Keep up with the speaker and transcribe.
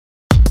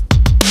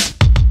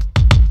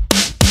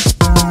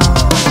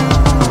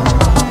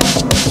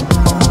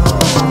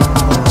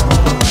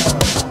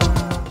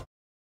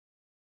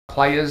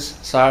players,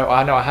 so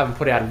I know I haven't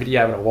put out a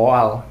video in a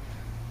while,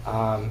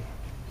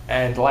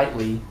 and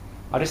lately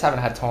I just haven't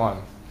had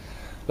time.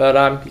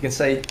 But you can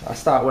see I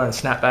start wearing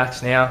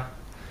snapbacks now,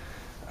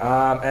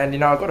 and you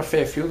know, I've got a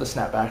fair few of the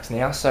snapbacks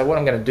now. So what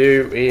I'm going to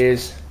do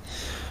is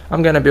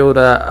I'm going to build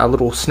a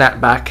little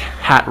snapback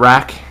hat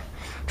rack.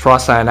 Try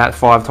saying that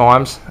 5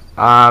 times.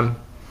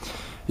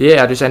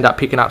 Yeah, I just end up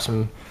picking up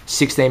some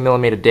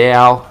 16mm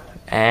dowel,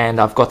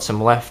 and I've got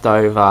some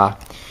leftover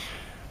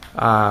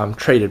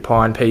treated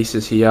pine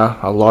pieces here,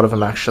 a lot of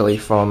them actually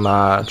from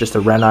just a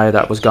reno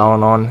that was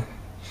going on.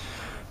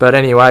 But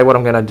anyway, what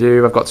I'm going to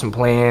do, I've got some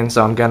plans.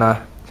 I'm going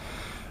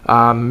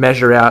to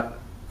measure out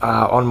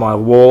on my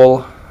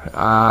wall,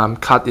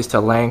 cut this to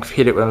length,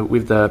 hit it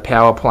with the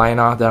power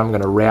planer, then I'm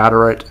going to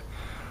router it,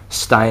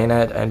 stain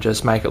it, and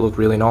just make it look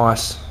really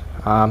nice.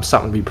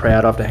 Something to be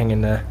proud of, to hang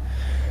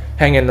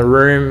in the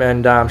room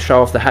and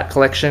show off the hat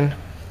collection.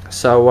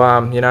 So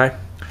you know,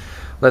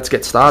 let's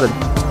get started.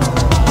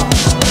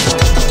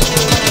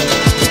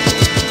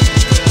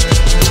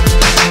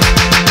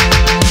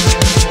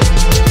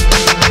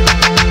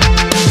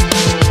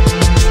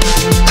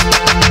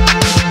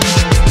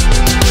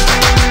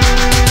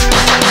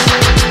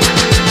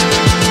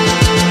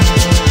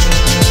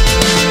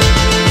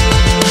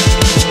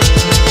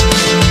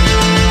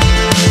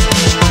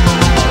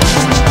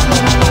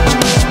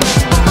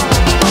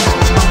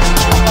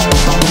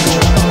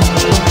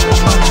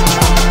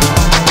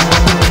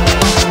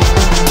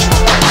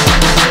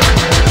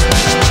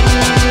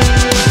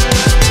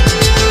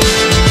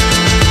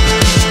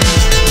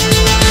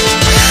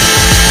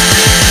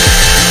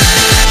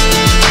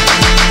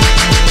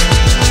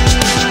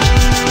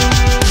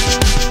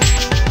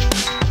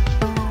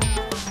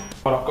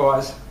 What up,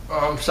 guys?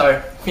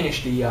 So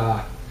finished the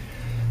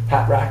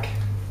hat rack.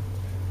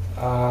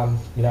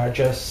 You know,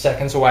 just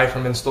seconds away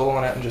from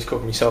installing it, and just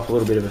cooking myself a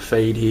little bit of a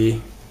feed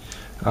here.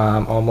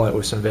 Omelette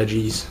with some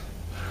veggies.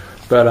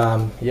 But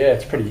yeah,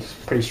 it's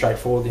pretty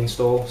straightforward, the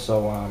install.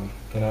 So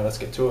you know, let's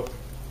get to it.